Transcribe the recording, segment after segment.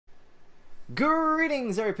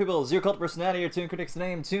Greetings, every people. Your cult personality, your ToonKritic's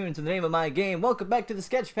name, tuned to the name of my game. Welcome back to the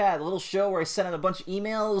Sketchpad, a little show where I send out a bunch of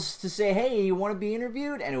emails to say, hey, you want to be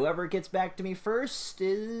interviewed? And whoever gets back to me first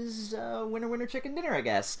is winner, winner, chicken dinner, I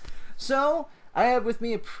guess. So I have with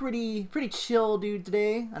me a pretty chill dude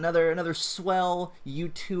today. Another swell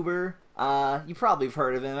YouTuber. You probably have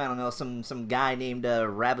heard of him. I don't know, some guy named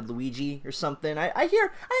RabbidLuigi or something. I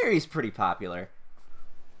hear he's pretty popular.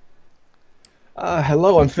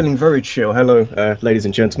 Hello, I'm feeling very chill. Hello, ladies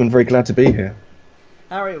and gentlemen. Very glad to be here.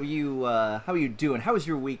 How are you doing? How was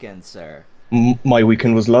your weekend, sir? My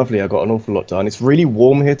weekend was lovely. I got an awful lot done. It's really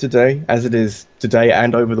warm here today, as it is today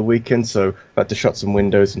and over the weekend, so I had to shut some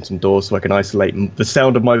windows and some doors so I can isolate the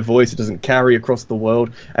sound of my voice. It doesn't carry across the world,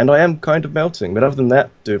 and I am kind of melting, but other than that,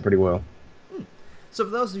 doing pretty well. So for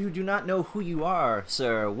those who do not know who you are,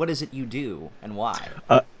 sir, what is it you do, and why?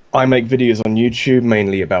 I make videos on YouTube,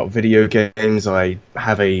 mainly about video games. I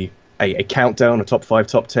have a countdown, a top 5,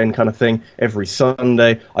 top 10 kind of thing every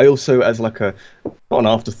Sunday. I also, as like not an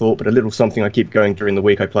afterthought, but a little something I keep going during the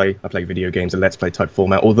week, I play video games in Let's Play type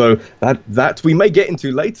format. Although that we may get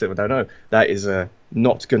into later, I don't know. That is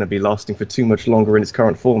not going to be lasting for too much longer in its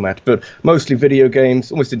current format. But mostly video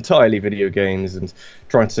games, almost entirely video games, and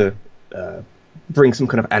trying to bring some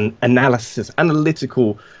kind of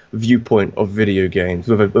analytical viewpoint of video games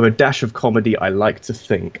with a dash of comedy. I like to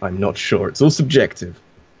think. I'm not sure. It's all subjective.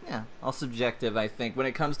 Yeah, all subjective. I think when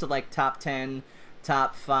it comes to like top 10,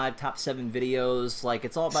 top 5, top 7 videos, like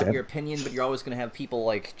it's all about your opinion, but you're always going to have people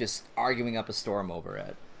like just arguing up a storm over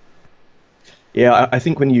it. Yeah, I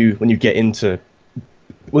think when you get into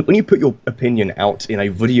when you put your opinion out in a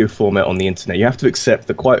video format on the internet, you have to accept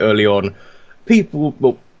that quite early on,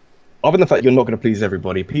 people other than the fact you're not going to please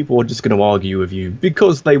everybody, people are just going to argue with you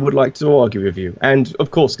because they would like to argue with you. And, of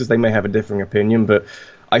course, because they may have a differing opinion, but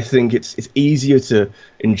I think it's easier to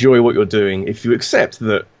enjoy what you're doing if you accept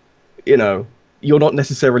that, you know, you're not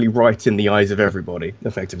necessarily right in the eyes of everybody,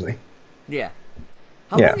 effectively. Yeah.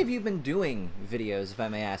 How long have you been doing videos, if I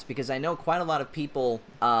may ask? Because I know quite a lot of people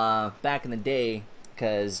back in the day,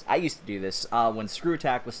 because I used to do this, when Screw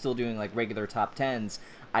Attack was still doing, like, regular top 10s,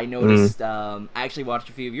 I noticed, I actually watched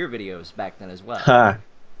a few of your videos back then as well. Ha!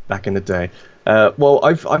 Back in the day. Well,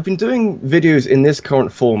 I've been doing videos in this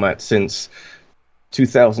current format since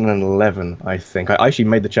 2011, I think. I actually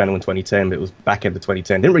made the channel in 2010, but it was back into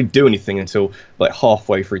 2010. Didn't really do anything until, like,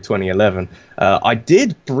 halfway through 2011. I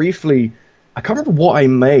did briefly... I can't remember what I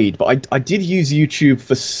made, but I did use YouTube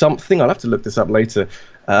for something. I'll have to look this up later.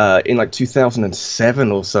 In, like,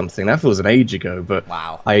 2007 or something. That feels an age ago, but...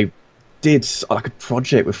 Wow. I did like a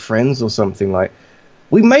project with friends or something. Like,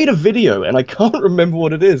 we made a video and I can't remember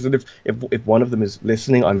what it is, and if one of them is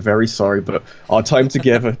listening, I'm very sorry, but our time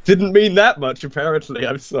together didn't mean that much, apparently.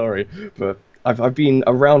 I'm sorry, but I've been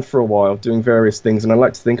around for a while doing various things, and I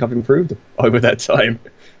like to think I've improved over that time.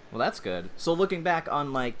 Well, that's good. So looking back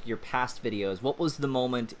on like your past videos, what was the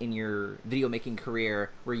moment in your video making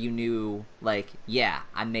career where you knew, like, yeah,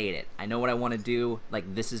 I made it, I know what I want to do,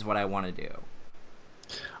 like, this is what I want to do?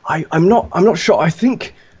 I'm not sure. I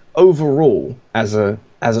think overall, as a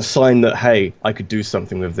sign that, hey, I could do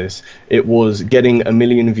something with this, it was getting 1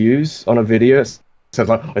 million views on a video.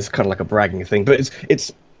 So it's kind of like a bragging thing, but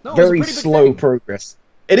it's very slow progress.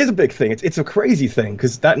 It is a big thing. It's a crazy thing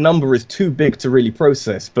because that number is too big to really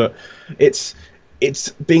process. But it's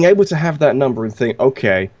being able to have that number and think,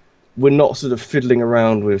 okay, we're not sort of fiddling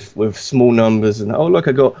around with small numbers and, oh, look,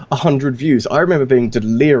 I got 100 views. I remember being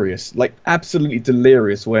delirious, like absolutely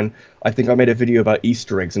delirious, when I think I made a video about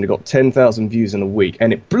Easter eggs and it got 10,000 views in a week,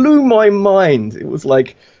 and it blew my mind. It was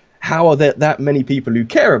like, how are there that many people who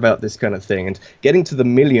care about this kind of thing? And getting to the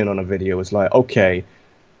 1 million on a video was like, okay,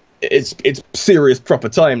 it's serious proper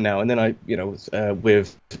time now. And then I,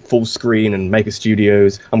 with Full Screen and Maker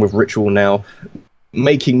Studios and with Ritual now,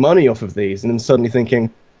 making money off of these, and then suddenly thinking,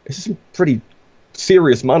 this is some pretty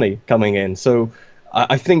serious money coming in. So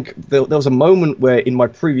I think there was a moment where in my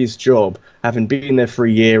previous job, having been there for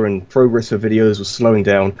a year and progress for videos was slowing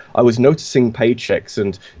down, I was noticing paychecks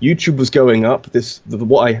and YouTube was going up.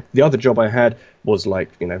 The other job I had was like,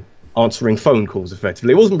 answering phone calls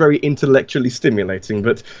effectively. It wasn't very intellectually stimulating,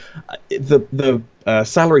 but the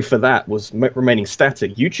salary for that was remaining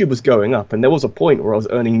static. YouTube was going up, and there was a point where I was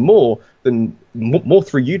earning more through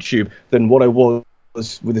YouTube than what I was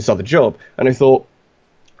with this other job, and I thought,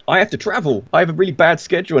 I have to travel. I have a really bad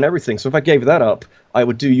schedule and everything, so if I gave that up, I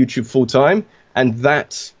would do YouTube full time. And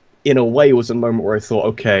that, in a way, was a moment where I thought,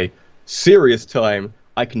 okay, serious time,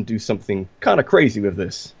 I can do something kind of crazy with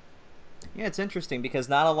this. Yeah, it's interesting because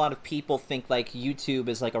not a lot of people think like YouTube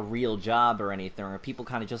is like a real job or anything, or people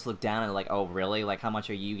kind of just look down and like, oh, really? Like, how much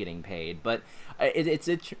are you getting paid? But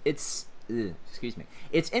excuse me,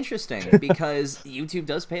 it's interesting because YouTube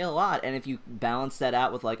does pay a lot, and if you balance that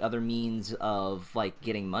out with like other means of like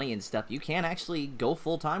getting money and stuff, you can actually go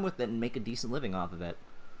full time with it and make a decent living off of it.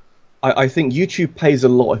 I think YouTube pays a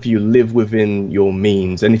lot if you live within your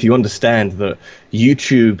means, and if you understand that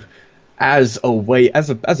YouTube as a way, as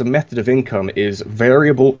a method of income is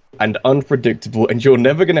variable and unpredictable, and you're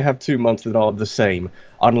never going to have 2 months that are the same.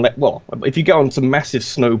 Unless, well, if you go on some massive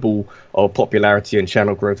snowball of popularity and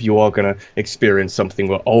channel growth, you are going to experience something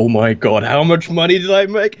where, oh my god, how much money did I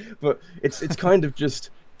make? But it's kind of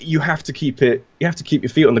just, you have to keep your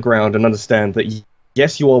feet on the ground and understand that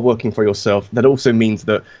yes, you are working for yourself. That also means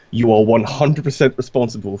that you are 100%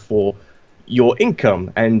 responsible for your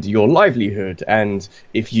income and your livelihood. And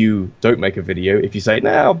if you don't make a video, if you say,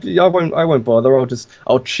 no, I won't bother,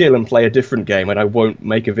 I'll chill and play a different game and I won't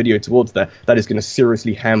make a video towards that, that is going to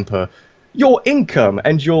seriously hamper your income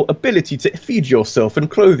and your ability to feed yourself and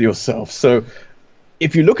clothe yourself. So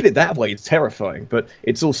if you look at it that way, it's terrifying, but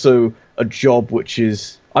it's also a job which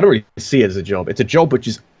is, I don't really see it as a job. It's a job which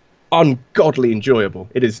is ungodly enjoyable.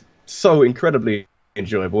 It is so incredibly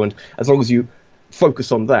enjoyable, and as long as you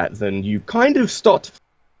focus on that, then you kind of start to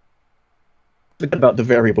forget about the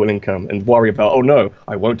variable income and worry about, oh no,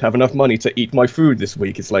 I won't have enough money to eat my food this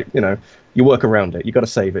week. It's like, you know, you work around it. You got to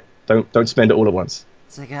save it. Don't spend it all at once.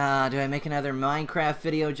 It's like, do I make another Minecraft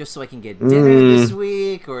video just so I can get dinner this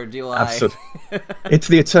week, or do I? Absolutely. It's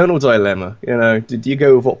the eternal dilemma. You know, do you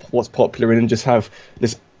go with what's popular and just have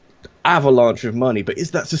this avalanche of money? But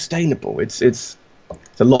is that sustainable? It's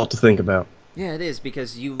a lot to think about. Yeah, it is,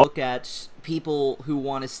 because you look at people who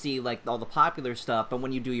want to see like all the popular stuff, but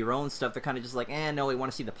when you do your own stuff, they're kind of just like, no, we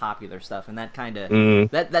want to see the popular stuff, and that kind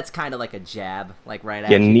of that's kind of like a jab, like right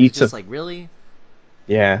after. You need to, just like, really.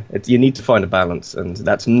 Yeah, you need to find a balance, and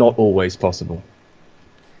that's not always possible.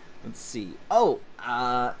 Let's see. Oh,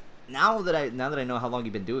 now that I know how long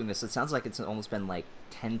you've been doing this, it sounds like it's almost been like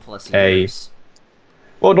 10+ years.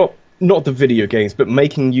 Well, not the video games, but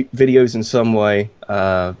making videos in some way.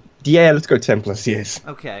 Yeah, let's go 10+ years.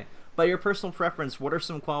 Okay. By your personal preference, what are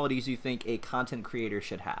some qualities you think a content creator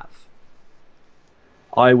should have?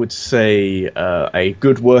 I would say a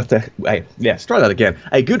good let's try that again.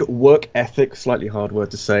 A good work ethic, slightly hard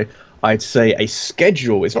word to say. I'd say a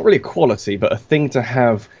schedule. It's not really a quality, but a thing to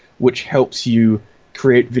have which helps you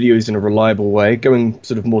create videos in a reliable way. Going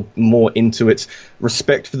sort of more into it.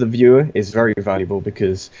 Respect for the viewer is very valuable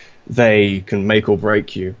because they can make or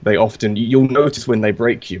break you. They often, you'll notice when they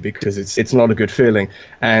break you because it's not a good feeling.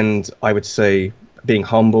 And I would say being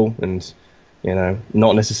humble and, you know,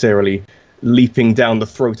 not necessarily leaping down the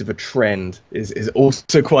throat of a trend is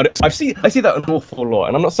also quite. I see that an awful lot,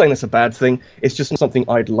 and I'm not saying that's a bad thing. It's just something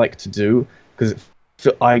I'd like to do because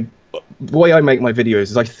the way I make my videos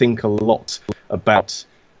is I think a lot about.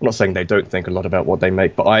 I'm not saying they don't think a lot about what they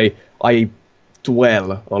make, but I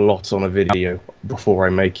dwell a lot on a video before I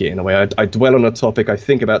make it. In a way, I dwell on a topic. I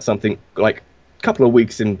think about something like a couple of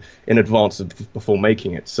weeks in advance before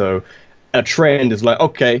making it. So a trend is like,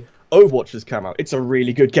 okay, Overwatch has come out. It's a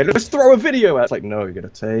really good game. Let's throw a video out. It's like, no, you're gonna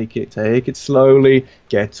take it slowly,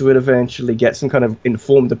 get to it eventually, get some kind of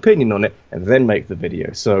informed opinion on it, and then make the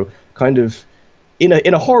video. So kind of in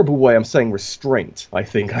a horrible way, I'm saying restraint. I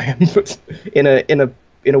think I am, but in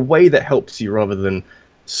a way that helps you rather than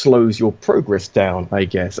slows your progress down, I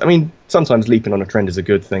guess. I mean, sometimes leaping on a trend is a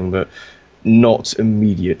good thing, but not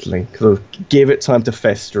immediately. So give it time to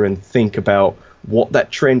fester and think about what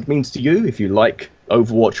that trend means to you. If you like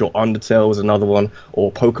Overwatch or Undertale was another one,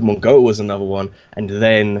 or Pokemon Go was another one, and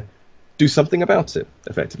then do something about it,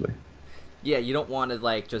 effectively. Yeah, you don't want to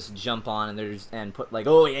like just jump on and put like,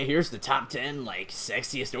 oh yeah, here's the top 10 like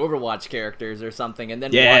sexiest Overwatch characters or something, and then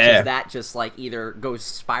watches that just like either goes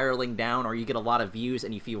spiraling down, or you get a lot of views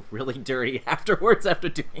and you feel really dirty afterwards after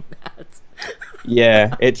doing that.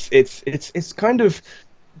 Yeah, it's kind of,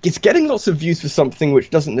 it's getting lots of views for something which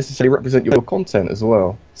doesn't necessarily represent your content as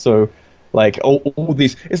well. So like all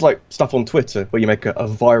these, it's like stuff on Twitter where you make a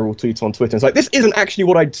viral tweet on Twitter. It's like, this isn't actually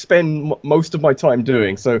what I'd spend most of my time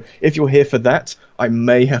doing. So if you're here for that, I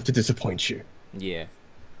may have to disappoint you. Yeah.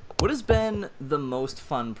 What has been the most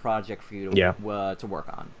fun project for you to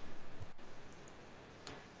work on?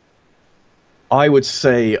 I would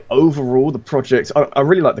say overall the projects, I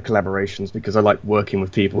really like the collaborations because I like working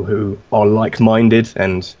with people who are like-minded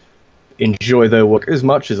and enjoy their work as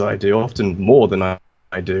much as I do, often more than I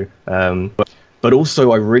do. But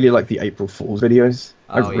also I really like the April Fool's videos.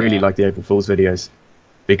 I really like the April Fool's videos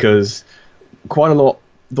because quite a lot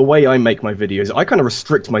the way I make my videos, I kind of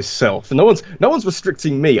restrict myself. No one's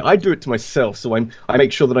restricting me. I do it to myself. So I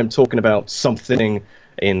make sure that I'm talking about something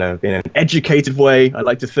in an educated way. I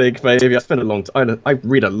like to think, maybe. I spend a long time. I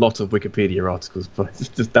read a lot of Wikipedia articles,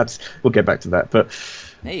 but we'll get back to that. But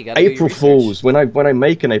hey, you gotta April Fools. When I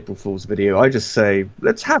make an April Fools video, I just say,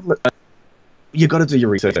 you got to do your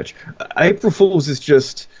research. April Fools is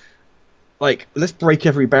just like, let's break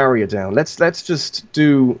every barrier down. Let's just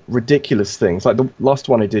do ridiculous things. Like the last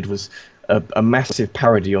one I did was a massive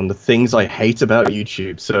parody on the things I hate about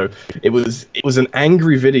YouTube. So it was an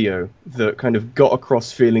angry video that kind of got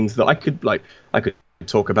across feelings that I could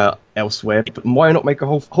talk about elsewhere. But why not make a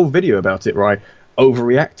whole video about it, where I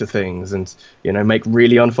overreact to things and, you know, make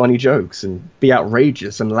really unfunny jokes and be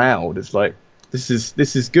outrageous and loud? It's like, this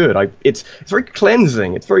is good. It's very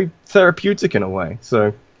cleansing. It's very therapeutic in a way.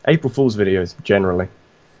 So April Fool's videos generally.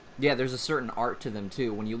 Yeah, there's a certain art to them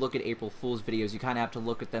too. When you look at April Fool's videos, you kind of have to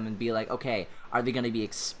look at them and be like, okay, are they going to be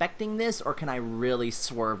expecting this, or can I really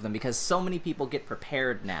swerve them? Because so many people get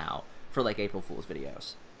prepared now for like April Fool's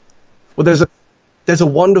videos. Well, there's a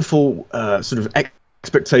wonderful sort of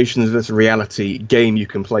expectations versus reality game you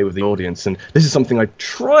can play with the audience, and this is something I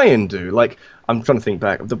try and do. Like, I'm trying to think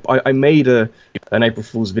back. I made an April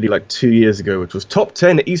Fool's video like 2 years ago, which was top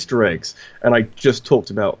 10 Easter eggs, and I just talked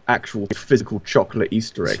about actual physical chocolate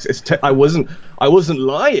Easter eggs. I wasn't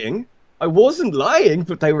lying. I wasn't lying,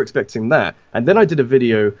 but they were expecting that. And then I did a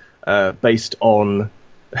video based on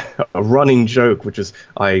a running joke, which is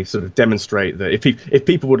I sort of demonstrate that if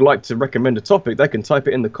people would like to recommend a topic, they can type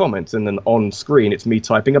it in the comments, and then on screen it's me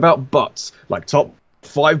typing about butts, like top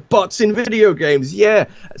 5 butts in video games, yeah.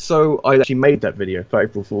 So I actually made that video for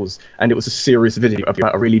April Fool's, and it was a serious video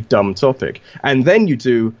about a really dumb topic. And then you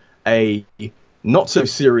do a not so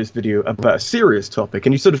serious video about a serious topic,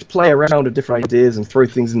 and you sort of play around with different ideas and throw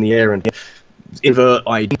things in the air and invert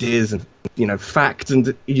ideas and, you know, facts,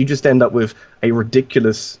 and you just end up with a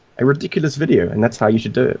ridiculous video, and that's how you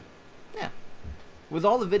should do it. Yeah. With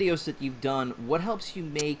all the videos that you've done, what helps you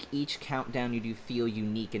make each countdown you do feel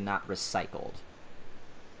unique and not recycled?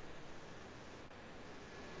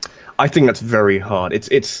 I think that's very hard.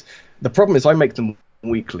 It's the problem is I make them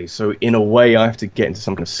weekly, so in a way I have to get into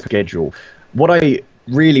some kind of schedule. What I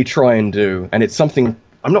really try and do, and it's something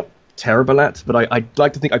I'm not terrible at, but I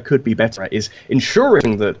like to think I could be better at, is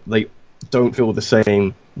ensuring that they don't feel the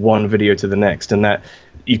same one video to the next, and that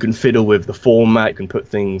you can fiddle with the format, you can put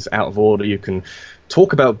things out of order, you can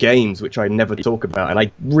talk about games, which I never talk about, and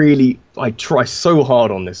I try so hard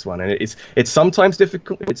on this one, and it's sometimes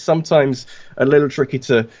difficult, it's sometimes a little tricky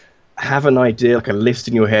to have an idea, like a list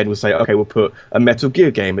in your head, will say, okay, we'll put a Metal Gear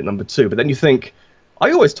game at number 2, but then you think,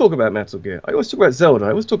 I always talk about Metal Gear, I always talk about Zelda, I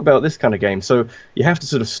always talk about this kind of game, so you have to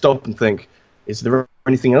sort of stop and think, is there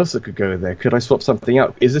anything else that could go there? Could I swap something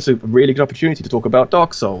out? Is this a really good opportunity to talk about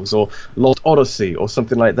Dark Souls or Lost Odyssey or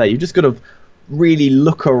something like that? You just got to really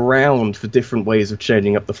look around for different ways of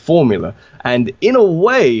changing up the formula, and in a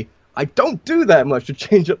way, I don't do that much to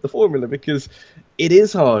change up the formula, because it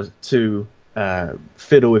is hard to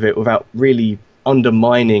fiddle with it without really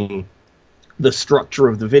undermining the structure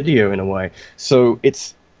of the video in a way. So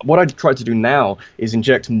it's what I try to do now is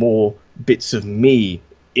inject more bits of me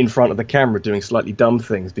in front of the camera doing slightly dumb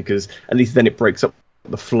things, because at least then it breaks up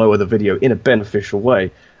the flow of the video in a beneficial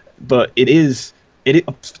way. But the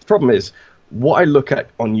problem is, what I look at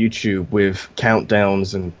on YouTube with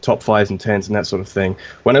countdowns and top 5s and 10s and that sort of thing,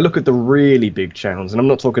 when I look at the really big channels, and I'm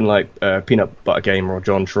not talking like Peanut Butter Gamer or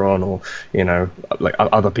JonTron or, you know, like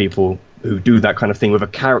other people who do that kind of thing with a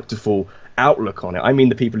characterful outlook on it. I mean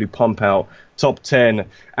the people who pump out top 10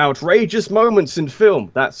 outrageous moments in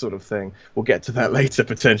film, that sort of thing. We'll get to that later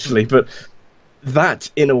potentially, but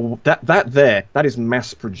that is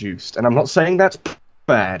mass produced, and I'm not saying that's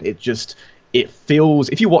bad. It feels,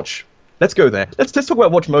 if you watch. Let's go there. Let's talk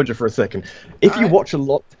about Watch Mojo for a second. If you watch a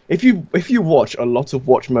lot of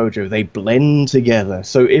Watch Mojo, they blend together.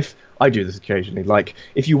 So if I do this occasionally, like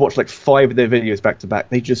if you watch like 5 of their videos back to back,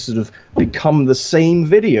 they just sort of become the same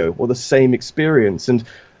video or the same experience, and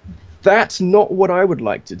that's not what I would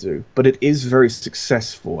like to do. But it is very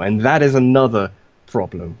successful, and that is another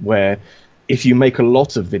problem where if you make a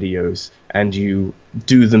lot of videos and you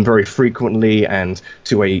do them very frequently and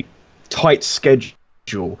to a tight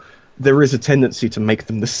schedule, there is a tendency to make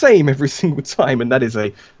them the same every single time, and that is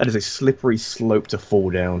a slippery slope to fall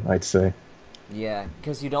down, I'd say. Yeah,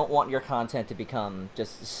 because you don't want your content to become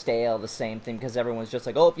just stale, the same thing, because everyone's just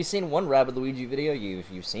like, oh, if you've seen one RabbidLuigi video,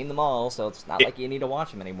 you've seen them all, so it's not like you need to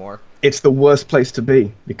watch them anymore. It's the worst place to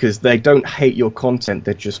be, because they don't hate your content,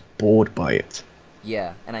 they're just bored by it.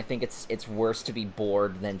 Yeah, and I think it's worse to be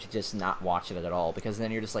bored than to just not watch it at all, because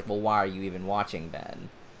then you're just like, well, why are you even watching then?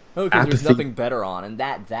 Oh, because there's Apathy, nothing better on, and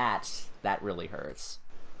that really hurts.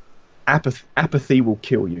 apathy will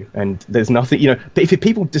kill you, and there's nothing, you know. If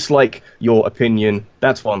people dislike your opinion,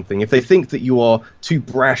 that's one thing. If they think that you are too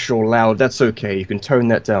brash or loud, that's okay. You can tone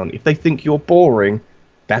that down. If they think you're boring,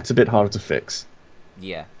 that's a bit harder to fix.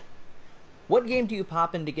 Yeah. What game do you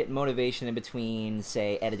pop in to get motivation in between,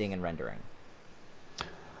 say, editing and rendering?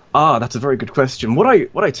 Ah, that's a very good question. What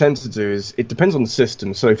I tend to do is it depends on the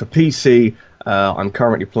system. So for PC, I'm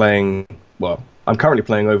currently playing. Well, I'm currently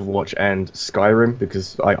playing Overwatch and Skyrim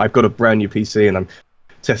because I've got a brand new PC and I'm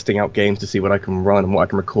testing out games to see what I can run and what I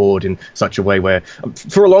can record in such a way where,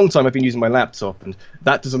 for a long time, I've been using my laptop and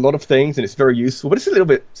that does a lot of things and it's very useful, but it's a little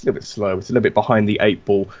bit slow. It's a little bit behind the eight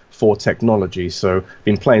ball for technology. So I've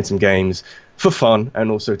been playing some games for fun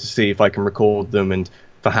and also to see if I can record them and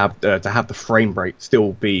to have the frame rate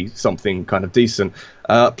still be something kind of decent.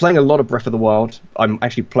 Playing a lot of Breath of the Wild. I'm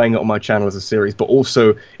actually playing it on my channel as a series, but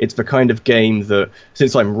also it's the kind of game that,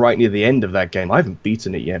 since I'm right near the end of that game, I haven't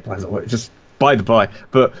beaten it yet, by the way, just by the by.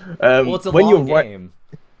 But Well, it's a when long you're game.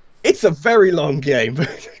 it's a very long game.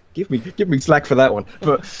 Give me slack for that one.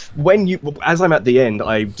 But as I'm at the end,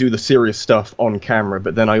 I do the serious stuff on camera,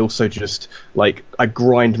 but then I also just I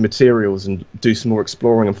grind materials and do some more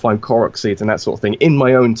exploring and find Korok seeds and that sort of thing in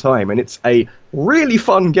my own time. And it's a really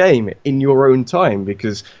fun game in your own time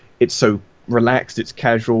because it's so relaxed, it's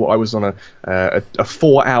casual. I was on a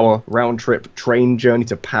 4-hour round trip train journey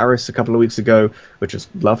to Paris a couple of weeks ago, which was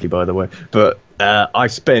lovely, by the way. But I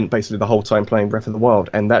spent basically the whole time playing Breath of the Wild,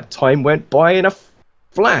 and that time went by in a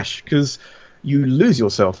flash because you lose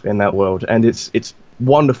yourself in that world, and it's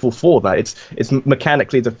wonderful for that. It's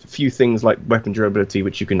mechanically the few things like weapon durability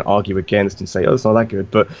which you can argue against and say, oh, it's not that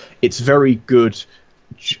good, but it's very good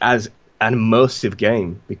as an immersive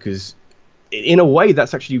game because in a way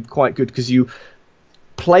that's actually quite good because you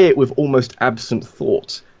play it with almost absent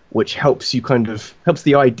thought, which helps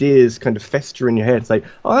the ideas kind of fester in your head. It's like,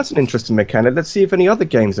 oh, that's an interesting mechanic. Let's see if any other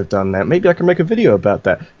games have done that. Maybe I can make a video about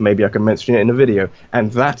that. Maybe I can mention it in a video.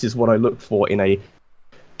 And that is what I look for in a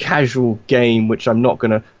casual game, which I'm not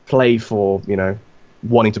going to play for,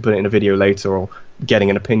 wanting to put it in a video later or getting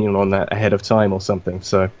an opinion on that ahead of time or something.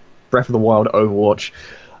 So, Breath of the Wild, Overwatch.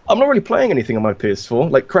 I'm not really playing anything on my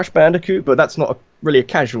PS4, like Crash Bandicoot, but that's not really a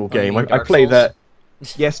casual game. I play that.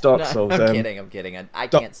 Yes, Dark Souls. No, I'm kidding. I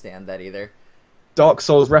can't stand that either. Dark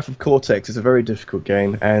Souls Wrath of Cortex is a very difficult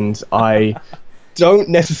game, and I don't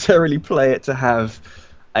necessarily play it to have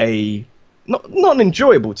a not an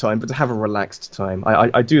enjoyable time, but to have a relaxed time.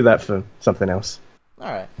 I do that for something else.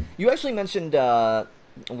 All right. You actually mentioned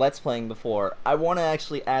Let's Playing before. I want to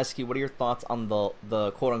actually ask you, what are your thoughts on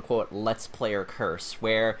the quote-unquote Let's Player curse,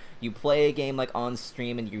 where you play a game on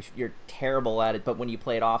stream and you're terrible at it, but when you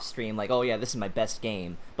play it off stream, oh yeah, this is my best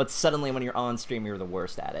game, but suddenly when you're on stream, you're the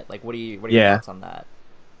worst at it. What are your thoughts on that?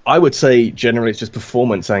 I would say generally it's just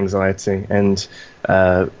performance anxiety and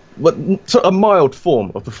so a mild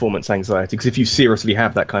form of performance anxiety, because if you seriously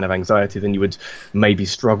have that kind of anxiety, then you would maybe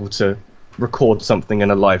struggle to record something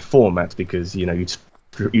in a live format because you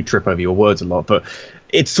trip over your words a lot. But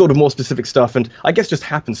it's sort of more specific stuff, and I guess just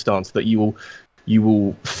happenstance that you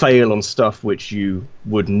will fail on stuff which you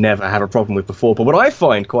would never have a problem with before. But what I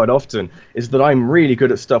find quite often is that I'm really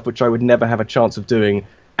good at stuff which I would never have a chance of doing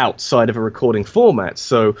outside of a recording format.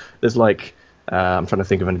 So there's I'm trying to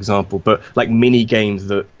think of an example, but mini games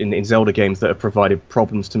that in Zelda games that have provided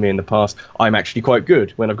problems to me in the past, I'm actually quite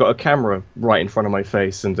good when I've got a camera right in front of my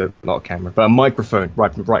face and not a camera, but a microphone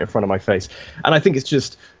right in front of my face. And I think it's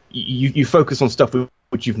just you focus on stuff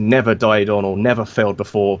which you've never died on or never failed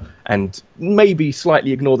before, and maybe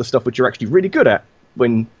slightly ignore the stuff which you're actually really good at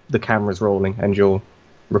when the camera's rolling and you're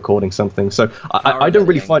recording something. So I don't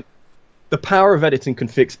really find the power of editing can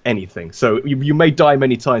fix anything. So you may die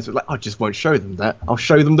many times, but I just won't show them that. I'll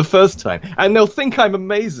show them the first time, and they'll think I'm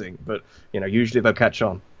amazing. But usually they'll catch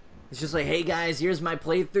on. It's just hey guys, here's my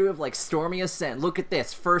playthrough of Stormy Ascent. Look at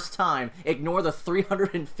this, first time. Ignore the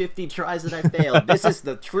 350 tries that I failed. This is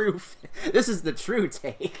the truth. This is the true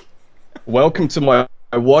take. Welcome to my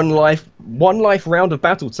one life round of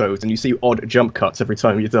Battletoads, and you see odd jump cuts every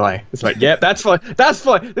time you die. It's yeah, that's fine. That's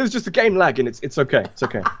fine. There's just a game lag, and it's okay. It's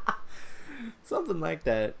okay. Something like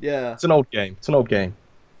that, yeah. It's an old game.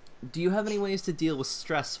 Do you have any ways to deal with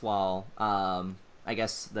stress while, I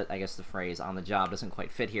guess the phrase on the job doesn't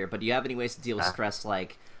quite fit here, but do you have any ways to deal with stress when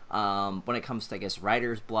it comes to,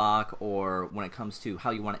 writer's block, or when it comes to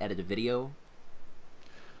how you want to edit a video?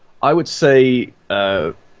 I would say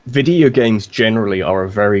video games generally are a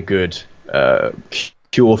very good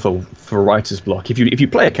cure for writer's block. If you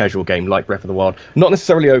play a casual game like Breath of the Wild, not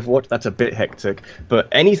necessarily Overwatch, that's a bit hectic, but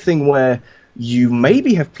anything where you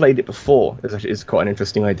maybe have played it before is quite an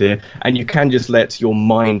interesting idea, and you can just let your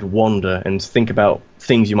mind wander and think about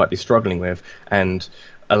things you might be struggling with, and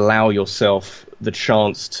allow yourself the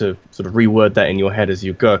chance to sort of reword that in your head as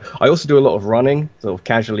you go. I also do a lot of running, sort of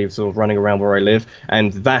casually sort of running around where I live,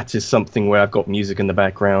 and that is something where I've got music in the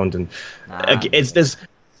background, and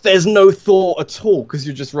there's no thought at all, because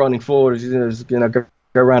you're just running forward, go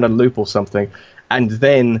around a loop or something, and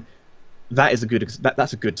then that's a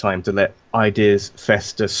good time to let ideas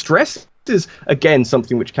fester. Stress is again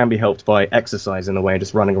something which can be helped by exercise in a way,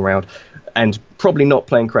 just running around, and probably not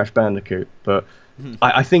playing Crash Bandicoot, but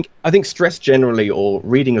I think stress generally, or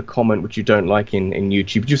reading a comment which you don't like in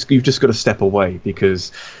YouTube, you've just got to step away,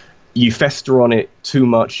 because you fester on it too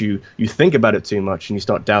much, you think about it too much, and you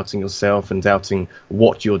start doubting yourself and doubting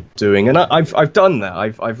what you're doing. And I've done that.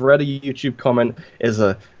 I've read a YouTube comment as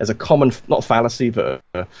a common, not fallacy, but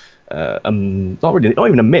not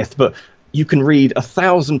even a myth, but you can read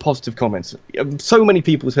 1,000 positive comments. So many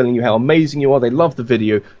people telling you how amazing you are, they love the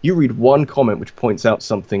video. You read one comment which points out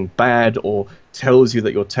something bad or tells you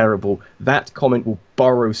that you're terrible. That comment will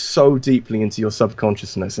burrow so deeply into your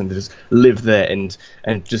subconsciousness and just live there and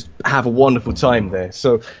just have a wonderful time there.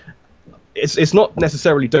 So it's not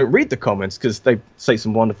necessarily don't read the comments, because they say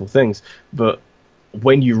some wonderful things, but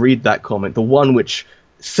when you read that comment, the one which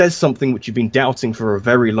says something which you've been doubting for a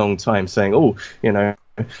very long time, saying, oh,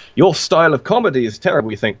 your style of comedy is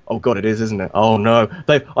terrible, you think, oh god, it is, isn't it? Oh no,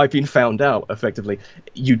 I've been found out, effectively.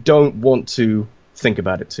 You don't want to think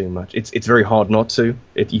about it too much. It's very hard not to.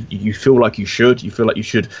 You feel like you should. You feel like you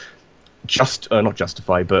should not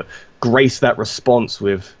justify, but grace that response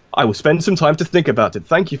with, I will spend some time to think about it.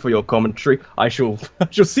 Thank you for your commentary. I shall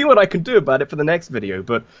see what I can do about it for the next video.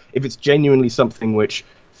 But if it's genuinely something which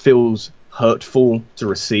feels hurtful to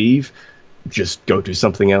receive, just go do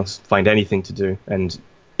something else. Find anything to do, and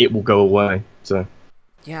it will go away. So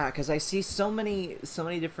yeah, because I see so many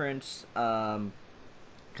different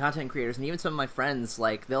content creators, and even some of my friends,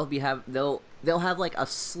 like they'll have like a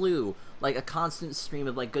slew, like a constant stream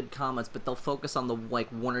of like good comments, but they'll focus on the like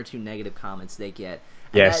 1 or 2 negative comments they get.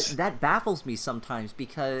 And yes, that baffles me sometimes,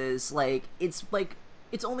 because like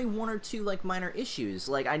it's only 1 or 2 like minor issues.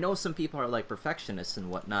 Like I know some people are like perfectionists and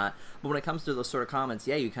whatnot, but when it comes to those sort of comments,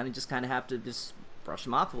 yeah, you kind of have to just brush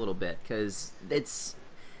them off a little bit, because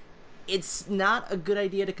it's not a good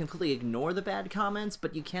idea to completely ignore the bad comments,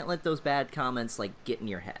 but you can't let those bad comments like get in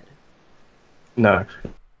your head. No.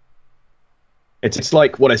 It's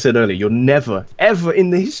like what I said earlier. You're never, ever in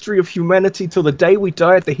the history of humanity, till the day we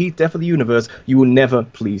die at the heat death of the universe, you will never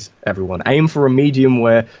please everyone. Aim for a medium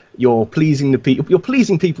where you're pleasing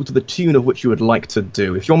people to the tune of which you would like to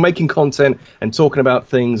do. If you're making content and talking about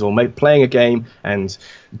things, or playing a game and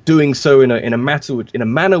doing so in a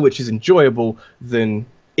manner which is enjoyable, then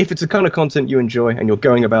if it's the kind of content you enjoy and you're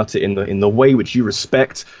going about it in the way which you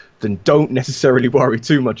respect, then don't necessarily worry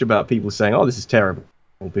too much about people saying, oh, this is terrible,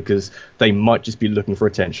 because they might just be looking for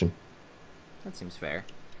attention. That seems fair.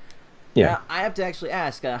 Yeah. Now, I have to actually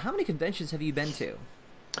ask, how many conventions have you been to?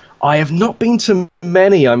 I have not been to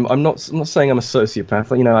many. I'm not saying I'm a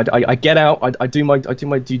sociopath. I get out, I do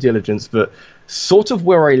my due diligence, but sort of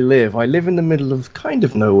where I live in the middle of kind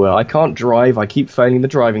of nowhere. I can't drive. I keep failing the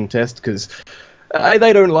driving test because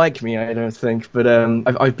they don't like me, I don't think. But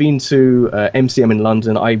I've been to MCM in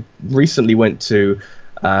London. I recently went to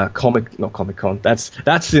not Comic Con. That's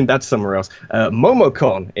somewhere else.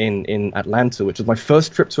 MomoCon in Atlanta, which was my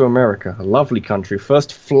first trip to America. A lovely country.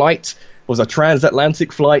 First flight was a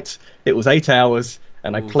transatlantic flight. It was 8 hours,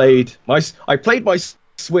 and I played my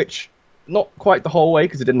Switch not quite the whole way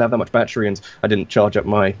because it didn't have that much battery, and I didn't charge up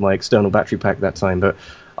my external battery pack that time. But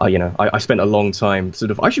I spent a long time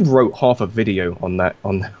I actually wrote half a video on that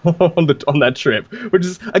that trip, which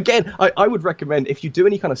is, again, I would recommend if you do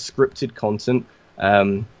any kind of scripted content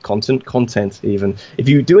even if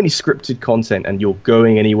you do any scripted content and you're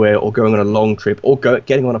going anywhere or going on a long trip or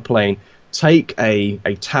getting on a plane, take a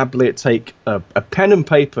tablet, take a pen and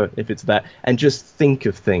paper if it's that, and just think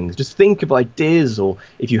of things. Just think of ideas, or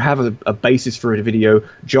if you have a basis for a video,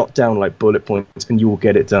 jot down like bullet points and you will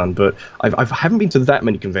get it done. But I haven't been to that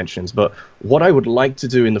many conventions, but what I would like to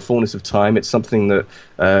do in the fullness of time, it's something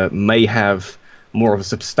that may have more of a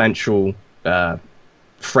substantial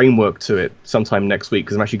framework to it sometime next week,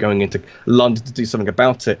 because I'm actually going into London to do something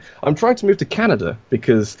about it. I'm trying to move to Canada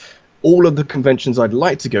because all of the conventions I'd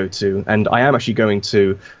like to go to, and I am actually going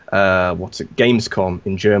to Gamescom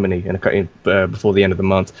in Germany before the end of the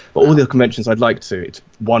month. But all the conventions I'd like to, it's a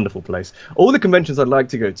wonderful place. All the conventions I'd like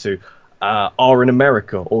to go to, are in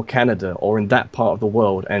America or Canada or in that part of the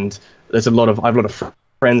world. And there's I have a lot of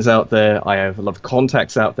friends out there. I have a lot of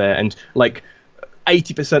contacts out there, and like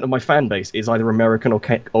 80% of my fan base is either American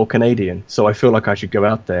or Canadian. So I feel like I should go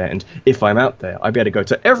out there, and if I'm out there, I'd be able to go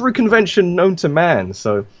to every convention known to man.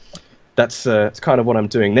 So that's kind of what I'm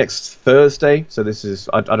doing next Thursday. So this is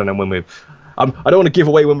I don't know when we're. I don't want to give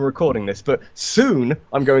away when we're recording this, but soon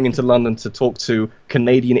I'm going into London to talk to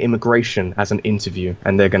Canadian immigration as an interview,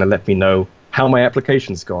 and they're going to let me know how my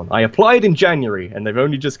application's gone. I applied in January, and they've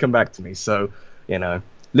only just come back to me, so, you know,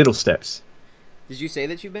 little steps. Did you say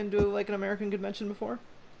that you've been to like an American convention before?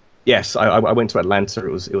 Yes, I went to Atlanta.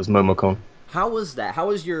 It was MomoCon. How was that? How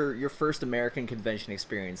was your first American convention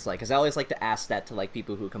experience like? Because I always like to ask that to like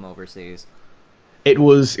people who come overseas. It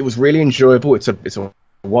was really enjoyable. It's a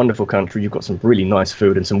wonderful country. You've got some really nice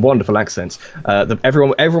food and some wonderful accents.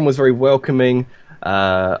 Everyone was very welcoming.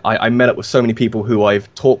 I met up with so many people who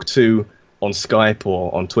I've talked to on Skype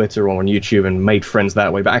or on Twitter or on YouTube and made friends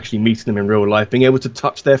that way, but actually meeting them in real life, being able to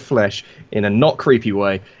touch their flesh in a not creepy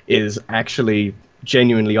way, is actually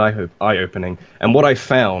genuinely eye-opening. And what I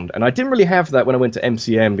found, and I didn't really have that when I went to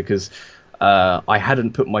MCM because I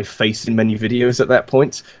hadn't put my face in many videos at that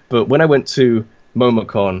point, but when I went to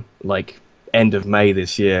MomoCon, like end of May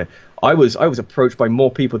this year, I was approached by more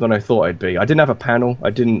people than I thought I'd be. I didn't have a panel. I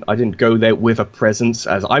didn't go there with a presence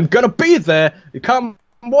as I'm gonna be there. You come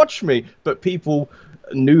watch me. But people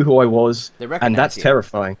knew who I was, and that's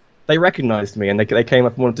terrifying. They recognized me, and they came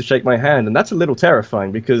up and wanted to shake my hand, and that's a little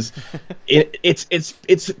terrifying because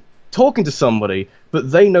it's talking to somebody,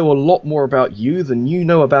 but they know a lot more about you than you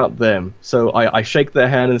know about them. So I shake their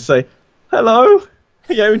hand and say, "Hello.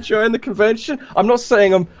 Yeah, enjoying the convention?" I'm not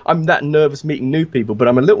saying I'm that nervous meeting new people, but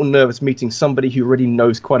I'm a little nervous meeting somebody who already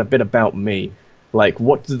knows quite a bit about me. Like,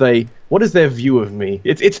 what is their view of me?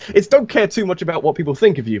 It's don't care too much about what people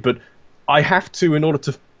think of you, but I have to, in order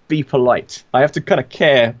to be polite, I have to kind of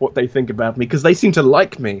care what they think about me because they seem to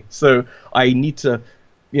like me. So I need to,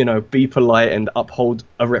 you know, be polite and uphold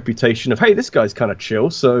a reputation of, hey, this guy's kind of chill.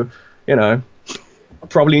 So, you know, I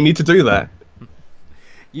probably need to do that.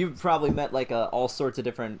 You've probably met like all sorts of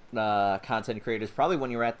different content creators, probably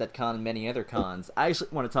when you were at that con and many other cons. I actually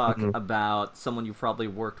want to talk about someone you've probably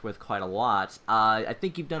worked with quite a lot. I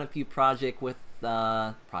think you've done a few projects with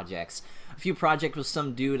some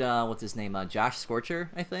dude. What's his name? Josh Scorcher,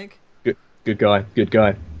 I think. Good guy.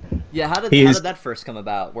 Yeah, how did that first come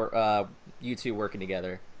about? Were you two working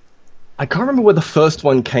together? I can't remember where the first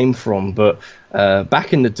one came from, but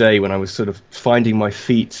back in the day when I was sort of finding my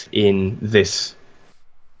feet in this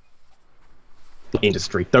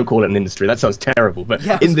industry, don't call it an industry, that sounds terrible, but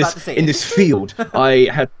yeah, in this field, I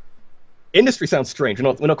had industry sounds strange.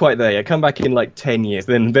 We're not quite there yet. Come back in like 10 years,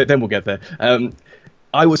 then we'll get there.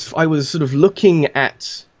 I was sort of looking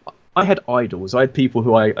at. I had idols. I had people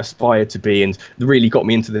who I aspired to be, and really got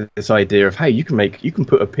me into this idea of, hey, you can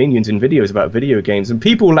put opinions in videos about video games, and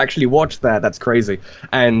people will actually watch that. That's crazy.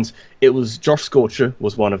 And it was Josh Scorcher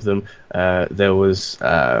was one of them. There was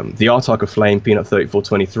the Artark of Flame, Peanut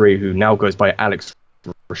 3423, who now goes by Alex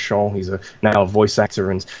Rochon. He's now a voice actor,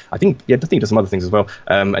 and I think he does some other things as well.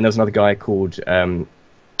 And there was another guy called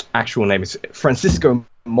actual name is Francisco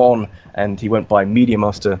Mon, and he went by Media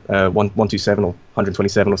Master 127 or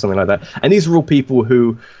 127 or something like that. And these are all people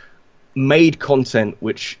who made content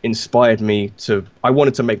which inspired me to. I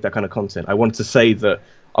wanted to make that kind of content. I wanted to say that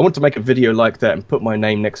I wanted to make a video like that and put my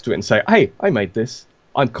name next to it and say, hey, I made this.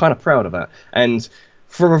 I'm kind of proud of that. And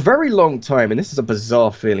for a very long time, and this is a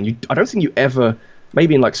bizarre feeling, I don't think you ever,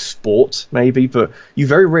 maybe in like sport, maybe, but you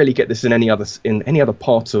very rarely get this in any other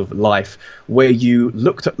part of life where you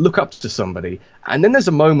look up to somebody, and then there's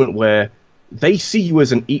a moment where they see you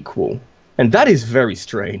as an equal, and that is very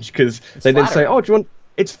strange because they then say, "Oh, do you want?"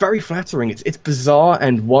 It's very flattering. It's bizarre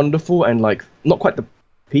and wonderful, and like not quite the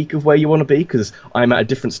peak of where you want to be, because I'm at a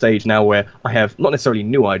different stage now where I have not necessarily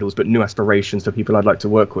new idols, but new aspirations for people I'd like to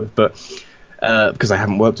work with, but. Because I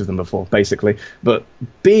haven't worked with them before, basically. But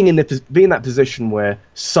being in that position where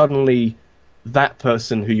suddenly that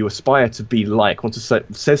person who you aspire to be like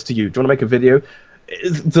says to you, "Do you want to make a video?"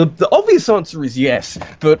 The obvious answer is yes,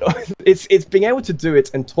 but it's being able to do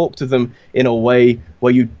it and talk to them in a way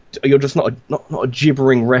where you're just not a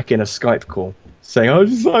gibbering wreck in a Skype call, saying, "I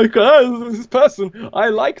just like this person, I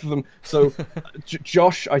like them." So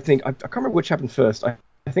Josh, I think I can't remember which happened first.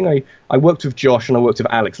 I think I worked with Josh and I worked with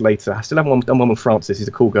Alex later. I still haven't done one with Francis. He's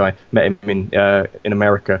a cool guy. Met him in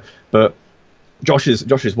America. But Josh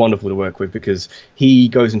is wonderful to work with because he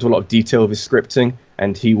goes into a lot of detail of his scripting,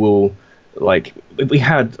 and he will, like, we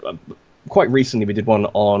had quite recently we did one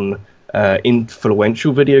on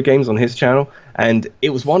influential video games on his channel, and it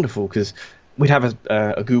was wonderful because we'd have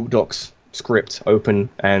a Google Docs script open,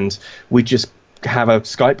 and we'd just have a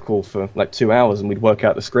Skype call for like 2 hours, and we'd work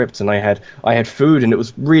out the script. And I had food, and it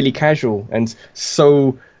was really casual, and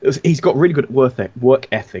so he's got really good work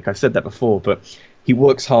ethic. I've said that before, but he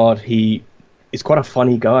works hard. He is quite a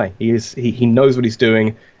funny guy. He knows what he's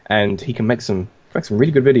doing, and he can make some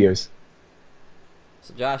really good videos.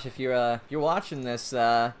 So Josh, if you're watching this,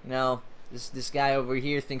 this guy over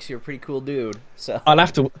here thinks you're a pretty cool dude. So I'll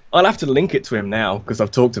have to link it to him now because I've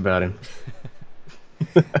talked about him.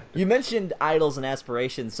 You mentioned idols and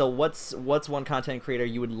aspirations. So what's one content creator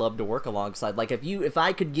you would love to work alongside? Like if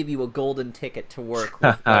I could give you a golden ticket to work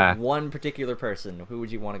with like one particular person, who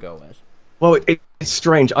would you want to go with? Well, it's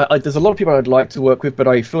strange. There's a lot of people I'd like to work with, but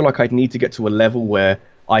I feel like I'd need to get to a level where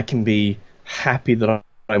I can be happy that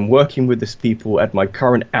I'm working with these people at my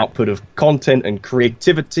current output of content and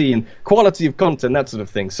creativity and quality of content, that sort of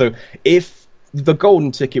thing. So if the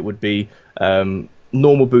golden ticket would be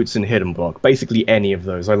Normal Boots and Hidden Block, basically any of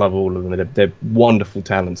those. I love all of them. They're wonderful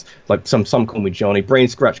talents. Like some call me Johnny, Brain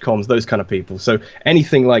Scratch Comms, those kind of people. So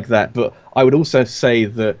anything like that. But I would also say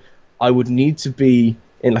that I would need to be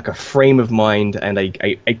in like a frame of mind and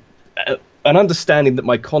an understanding that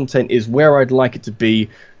my content is where I'd like it to be,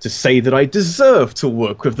 to say that I deserve to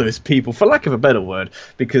work with those people, for lack of a better word.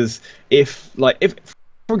 Because if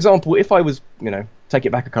for example, if I was, take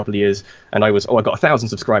it back a couple of years, and I got 1,000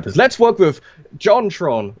 subscribers, let's work with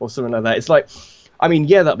JonTron or something like that. It's like, I mean,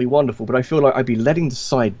 yeah, that'd be wonderful, but I feel like I'd be letting the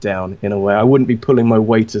side down in a way. I wouldn't be pulling my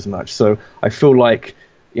weight as much. So I feel like,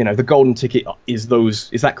 the golden ticket is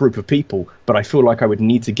that group of people, but I feel like I would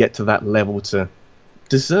need to get to that level to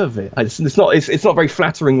deserve it. It's not a very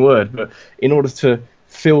flattering word, but in order to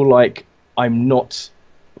feel like I'm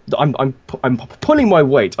pulling my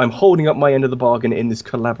weight, I'm holding up my end of the bargain in this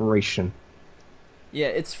collaboration. Yeah,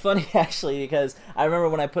 it's funny actually, because I remember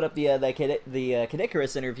when I put up the Kid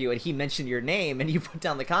interview, and he mentioned your name, and you put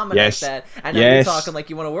down the comment like that, and now you're talking like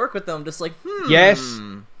you want to work with them, just like Yes.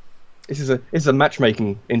 This is a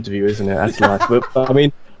matchmaking interview, isn't it? That's nice. But I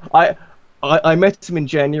mean, I met him in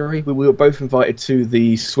January. We were both invited to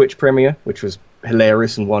the Switch premiere, which was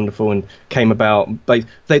hilarious and wonderful, and came about.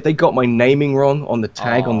 They got my naming wrong on the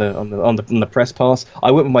tag on the press pass.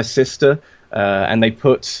 I went with my sister, and they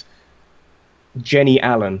put Jenny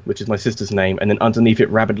Allen, which is my sister's name, and then underneath it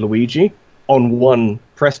RabbidLuigi on one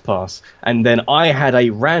press pass, and then I had a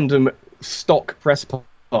random stock press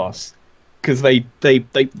pass because they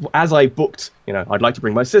as I booked, I'd like to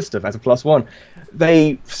bring my sister as a +1.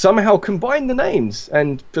 They somehow combined the names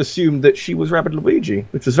and assumed that she was RabbidLuigi,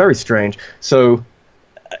 which was very strange. So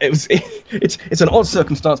it's an odd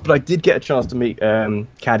circumstance, but I did get a chance to meet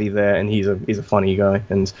Caddy there, and he's a funny guy.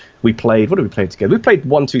 And we played. What did we play together? We played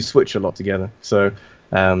 1-2 Switch a lot together. So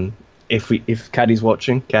if Caddy's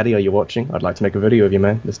watching, Caddy, are you watching? I'd like to make a video of you,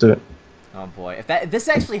 man. Let's do it. Oh boy, if this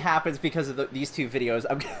actually happens because of these two videos,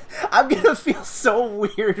 I'm gonna feel so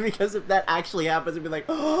weird, because if that actually happens, I'd be like,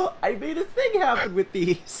 oh, I made a thing happen with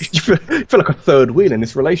these. You feel like a third wheel in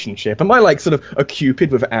this relationship. Am I like sort of a Cupid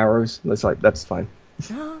with arrows? That's fine.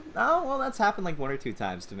 Oh, well, that's happened like 1 or 2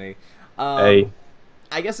 times to me. Hey.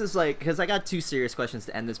 I guess it's like, because I got 2 serious questions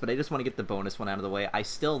to end this, but I just want to get the bonus one out of the way. I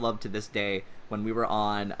still love to this day when we were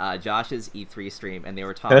on Josh's E3 stream, and they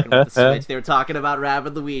were talking about the Switch. They were talking about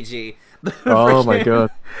RabbidLuigi. Oh my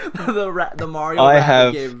god. the Mario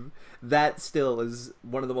Rabbid game. That still is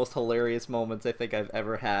one of the most hilarious moments I think I've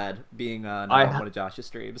ever had being on one of Josh's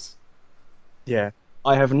streams. Yeah.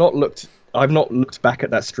 I've not looked back at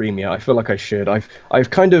that stream yet. I feel like I should. I've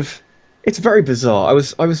kind of, it's very bizarre. I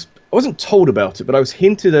wasn't told about it, but I was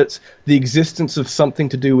hinted at the existence of something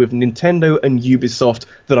to do with Nintendo and Ubisoft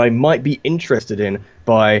that I might be interested in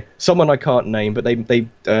by someone I can't name, but they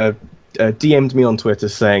DM'd me on Twitter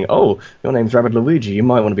saying, "Oh, your name's RabbidLuigi. You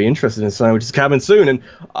might want to be interested in something which is coming soon." And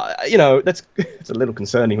it's a little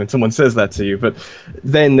concerning when someone says that to you. But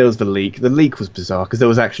then there was the leak. The leak was bizarre because there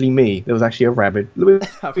was actually me. There was actually a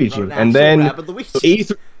RabbidLuigi, and then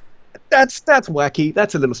E3. That's wacky.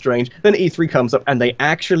 That's a little strange. Then E3 comes up and they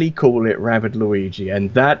actually call it RabbidLuigi,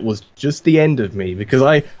 and that was just the end of me, because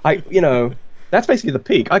I that's basically the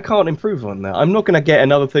peak. I can't improve on that. I'm not going to get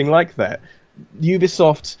another thing like that.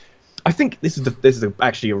 Ubisoft. I think this is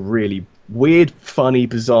actually a really weird, funny,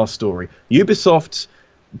 bizarre story. Ubisoft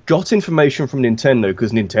got information from Nintendo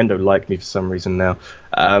because Nintendo liked me for some reason now,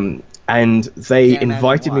 and they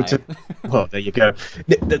invited me to. Well, there you go.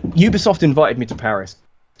 Ubisoft invited me to Paris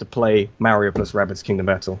to play Mario plus Rabbids Kingdom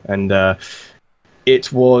Battle, and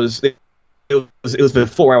it was the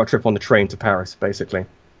 4-hour trip on the train to Paris, basically.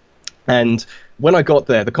 And when I got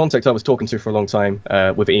there, the contact I was talking to for a long time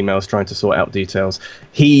with emails trying to sort out details,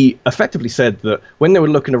 he effectively said that when they were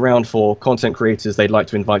looking around for content creators they'd like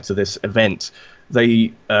to invite to this event,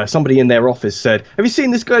 somebody in their office said, "Have you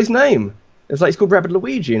seen this guy's name?" It's like, "He's called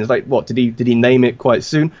RabbidLuigi." And it's like, what, did he name it quite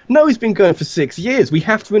soon? No, he's been going for 6 years. We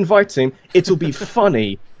have to invite him. It'll be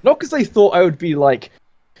funny. Not because they thought I would be like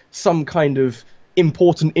some kind of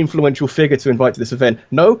important, influential figure to invite to this event.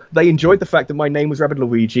 No, they enjoyed the fact that my name was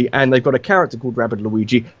RabbidLuigi and they've got a character called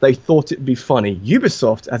RabbidLuigi. They thought it'd be funny.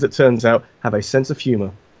 Ubisoft, as it turns out, have a sense of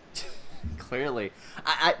humor. Clearly.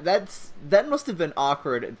 That must have been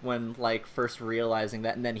awkward when, like, first realizing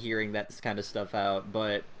that and then hearing that kind of stuff out,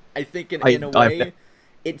 but I think in a way,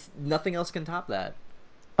 it's nothing else can top that.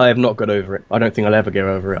 I have not got over it. I don't think I'll ever get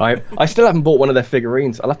over it. I still haven't bought one of their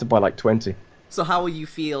figurines. I'll have to buy like 20. So how will you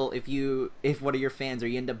feel if one of your fans, or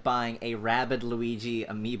you end up buying a RabbidLuigi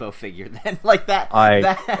amiibo figure then? Like that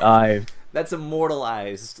that's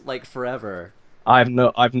immortalized like forever. I've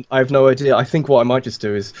no idea. I think what I might just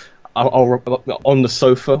do is I'll on the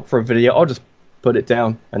sofa for a video, I'll just put it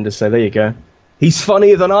down and just say, there you go. He's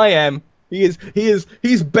funnier than I am. He's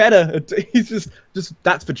better. He's just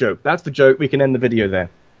that's the joke. That's the joke. We can end the video there.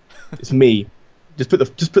 It's me. Just put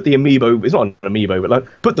the amiibo. It's not an amiibo, but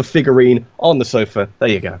like put the figurine on the sofa. There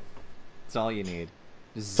you go. That's all you need.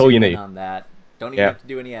 Just that's all you need on that. Don't even have to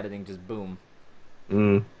do any editing. Just boom.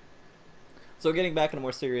 So getting back on a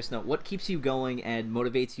more serious note, what keeps you going and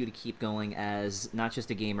motivates you to keep going as not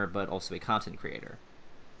just a gamer but also a content creator?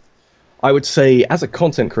 I would say, as a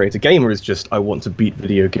content creator, gamer is just, I want to beat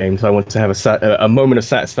video games. I want to have a moment of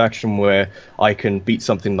satisfaction where I can beat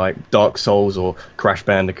something like Dark Souls or Crash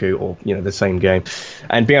Bandicoot or, you know, the same game,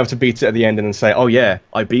 and be able to beat it at the end and then say, oh yeah,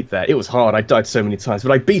 I beat that. It was hard. I died so many times,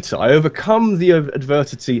 but I beat it. I overcome the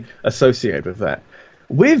adversity associated with that.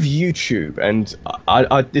 With YouTube, and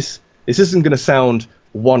this isn't going to sound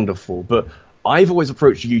wonderful, but I've always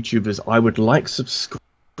approached YouTube as I would like subscribers.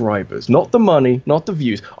 Not the money, not the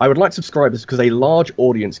views. I would like subscribers because a large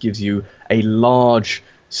audience gives you a large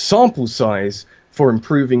sample size for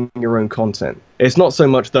improving your own content. It's not so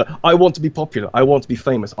much that I want to be popular, I want to be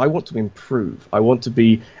famous. I want to improve. I want to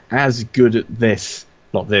be as good at this.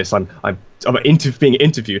 Not this. I'm being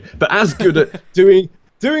interviewed, but as good at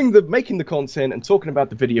making the content and talking about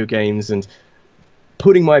the video games and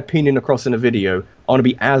putting my opinion across in a video. I want to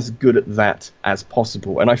be as good at that as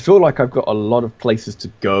possible, and I feel like I've got a lot of places to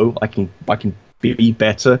go. I can be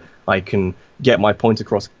better. I can get my point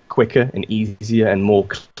across quicker and easier and more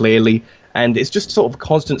clearly, and it's just sort of a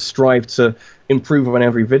constant strive to improve on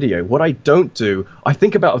every video. What I don't do, I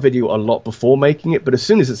think about a video a lot before making it, but as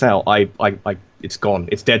soon as it's out, it's gone.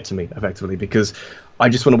 It's dead to me, effectively, because I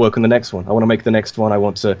just want to work on the next one. I want to make the next one. I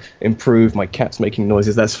want to improve. My cat's making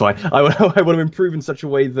noises. That's fine. I want to improve in such a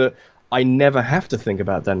way that I never have to think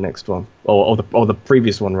about that next one, or the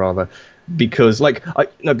previous one rather, because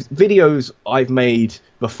videos I've made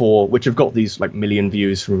before, which have got these like million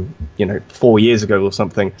views from 4 years ago or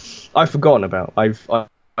something, I've forgotten about.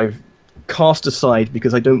 I've cast aside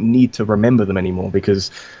because I don't need to remember them anymore,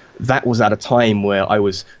 because that was at a time where I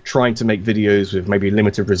was trying to make videos with maybe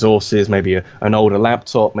limited resources, maybe an older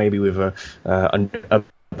laptop, maybe with a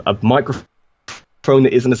microphone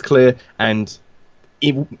that isn't as clear, and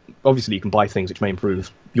obviously you can buy things which may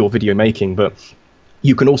improve your video making, but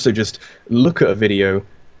you can also just look at a video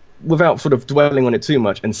without sort of dwelling on it too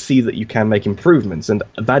much and see that you can make improvements, and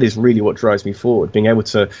that is really what drives me forward, being able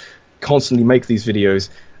to constantly make these videos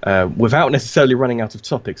without necessarily running out of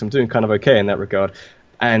topics. I'm doing kind of okay in that regard,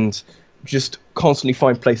 and just constantly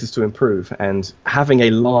find places to improve. And having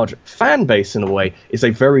a large fan base, in a way, is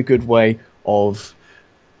a very good way of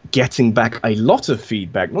getting back a lot of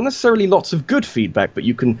feedback. Not necessarily lots of good feedback, but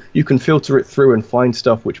you can filter it through and find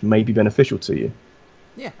stuff which may be beneficial to you.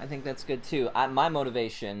 Yeah, I think that's good too. My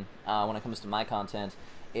motivation when it comes to my content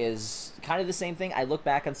is kind of the same thing. I look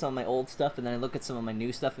back on some of my old stuff, and then I look at some of my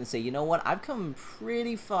new stuff and say, you know what, I've come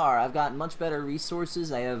pretty far. I've got much better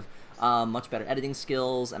resources. I have much better editing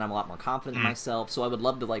skills, and I'm a lot more confident in myself. So I would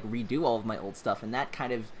love to like redo all of my old stuff, and that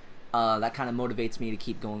kind of motivates me to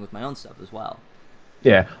keep going with my own stuff as well.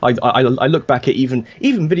 Yeah, I look back at even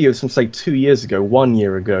videos from say 2 years ago, 1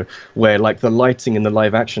 year ago, where like the lighting in the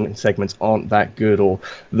live action segments aren't that good, or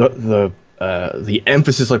the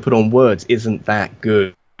emphasis I put on words isn't that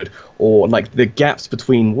good, or like the gaps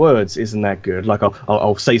between words isn't that good. Like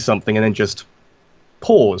I'll say something and then just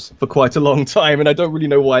pause for quite a long time, and I don't really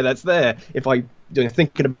know why that's there. If I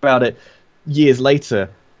thinking about it years later,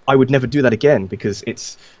 I would never do that again, because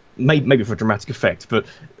it's maybe for dramatic effect, but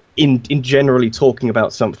in generally talking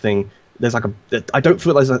about something, there's like I don't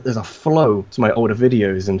feel there's a flow to my older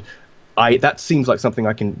videos, and that seems like something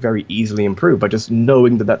I can very easily improve by just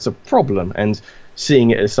knowing that that's a problem and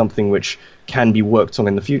seeing it as something which can be worked on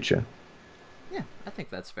in the future. Yeah, I think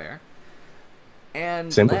that's fair.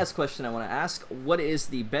 And Simple. last question I want to ask, what is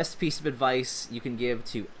the best piece of advice you can give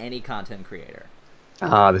to any content creator?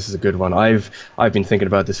 This is a good one. I've been thinking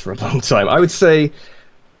about this for a long time. I would say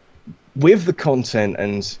with the content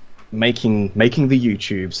and making the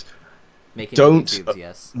YouTubes, Making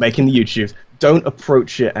the YouTubes, don't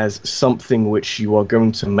approach it as something which you are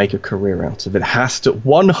going to make a career out of. It has to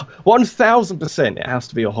 1000%. It has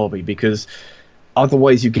to be a hobby, because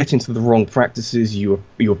otherwise you get into the wrong practices. You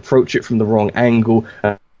approach it from the wrong angle.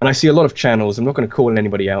 And I see a lot of channels. I'm not going to call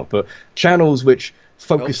anybody out, but channels which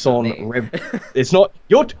focus on it's not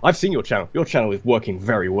your. I've seen your channel. Your channel is working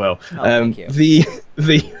very well. Oh, thank you.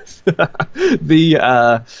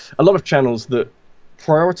 A lot of channels that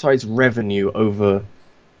prioritize revenue over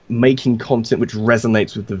making content which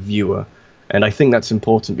resonates with the viewer, and I think that's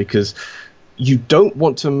important, because you don't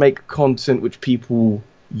want to make content which people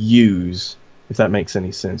use, if that makes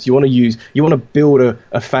any sense. You want to build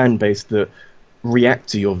a fan base that react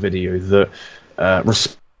to your video, that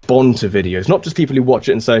respond to videos, not just people who watch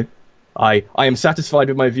it and say, I am satisfied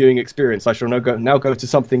with my viewing experience, I shall now go to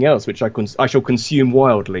something else which I shall consume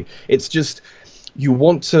wildly. It's just, you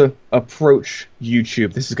want to approach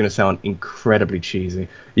YouTube. This is going to sound incredibly cheesy.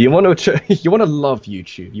 You want to love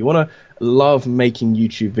YouTube. You want to love making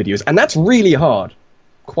YouTube videos, and that's really hard.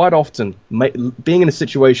 Quite often, being in a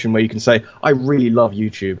situation where you can say, I really love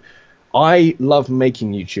YouTube. I love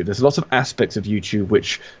making YouTube. There's lots of aspects of YouTube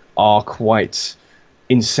which are quite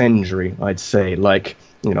incendiary, I'd say. Like,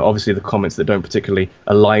 obviously the comments that don't particularly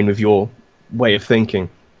align with your way of thinking.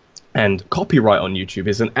 And copyright on YouTube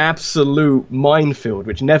is an absolute minefield,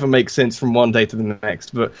 which never makes sense from one day to the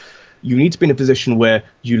next. But you need to be in a position where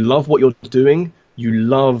you love what you're doing, you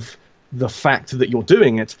love the fact that you're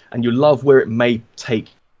doing it, and you love where it may take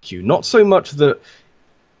you. Not so much that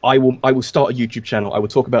I will start a YouTube channel, I will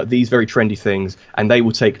talk about these very trendy things, and they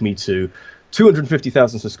will take me to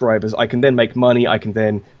 250,000 subscribers. I can then make money, I can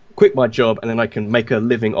then quit my job, and then I can make a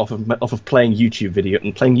living off of playing YouTube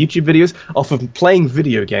videos, off of playing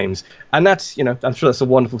video games. And that's, I'm sure that's a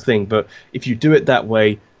wonderful thing, but if you do it that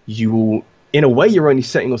way, you will, in a way, you're only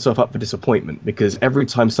setting yourself up for disappointment, because every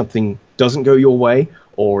time something doesn't go your way,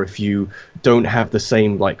 or if you don't have the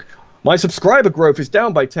same, like, my subscriber growth is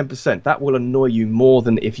down by 10%, that will annoy you more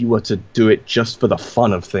than if you were to do it just for the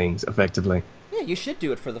fun of things, effectively. Yeah, you should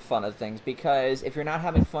do it for the fun of things, because if you're not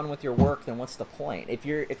having fun with your work, then what's the point? If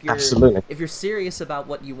you're serious about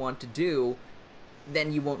what you want to do,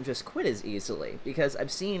 then you won't just quit as easily. Because I've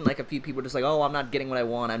seen like a few people just like, oh, I'm not getting what I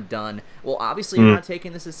want, I'm done. Well, obviously you're not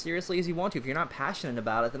taking this as seriously as you want to. If you're not passionate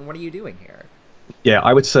about it, then what are you doing here? Yeah,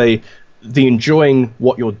 I would say the enjoying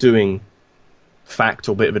what you're doing fact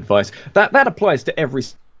or bit of advice, that applies to every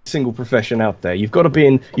single profession out there. You've got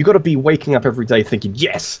to be waking up every day thinking,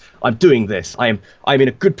 yes, I'm doing this. I'm in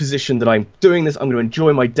a good position that I'm doing this. I'm going to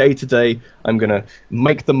enjoy my day to day. I'm going to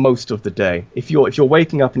make the most of the day. If you're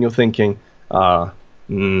waking up and you're thinking,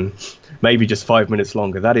 maybe just 5 minutes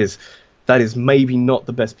longer, that is maybe not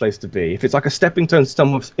the best place to be. If it's like a stepping stone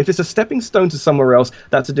to somewhere else,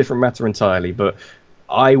 that's a different matter entirely. But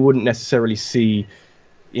I wouldn't necessarily see,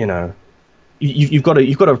 You've got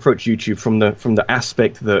to approach YouTube from the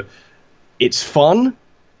aspect that it's fun,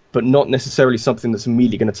 but not necessarily something that's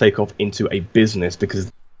immediately going to take off into a business,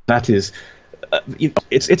 because that is,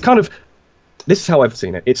 it's kind of, this is how I've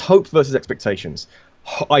seen it. It's hope versus expectations.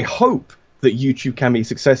 I hope that YouTube can be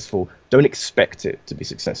successful. Don't expect it to be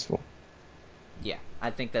successful. Yeah,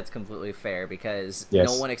 I think that's completely fair, because yes,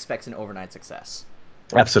 no one expects an overnight success.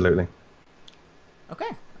 Absolutely. Okay.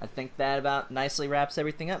 I think that about nicely wraps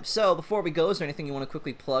everything up. So, before we go, is there anything you want to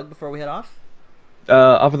quickly plug before we head off?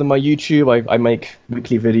 Other than my YouTube, I make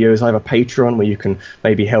weekly videos. I have a Patreon where you can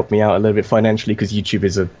maybe help me out a little bit financially, because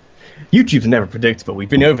YouTube's never predictable. We've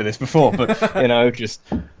been over this before, but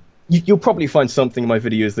you'll probably find something in my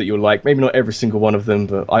videos that you'll like. Maybe not every single one of them,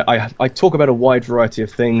 but I talk about a wide variety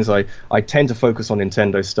of things. I tend to focus on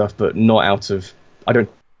Nintendo stuff, but I don't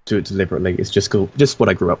do it deliberately. It's just cool, just what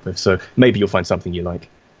I grew up with. So maybe you'll find something you like.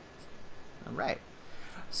 Right.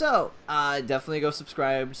 So, definitely go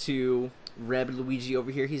subscribe to RabbidLuigi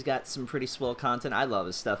over here. He's got some pretty swell content. I love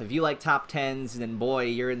his stuff. If you like top 10s, then boy,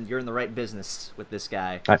 you're in the right business with this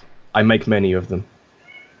guy. I make many of them.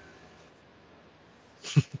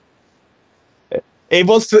 It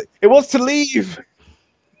wants to leave.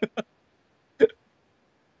 It's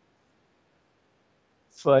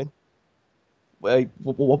fine. Wait,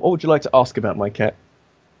 what would you like to ask about my cat?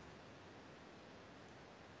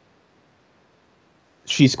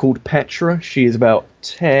 She's called Petra. She is about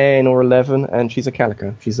 10 or 11, and she's a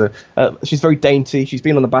calico. She's very dainty. She's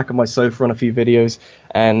been on the back of my sofa on a few videos,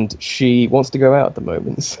 and she wants to go out at the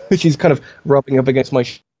moment. So she's kind of rubbing up against my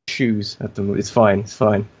shoes at the moment. It's fine. It's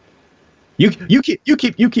fine. You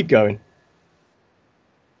keep going.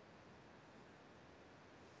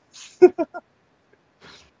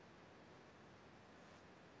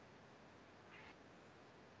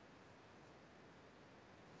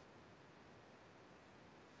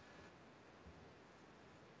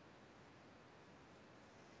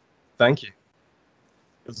 Thank you.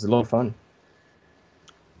 It was a lot of fun.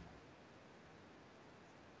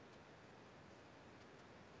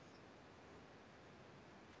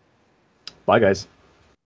 Bye, guys.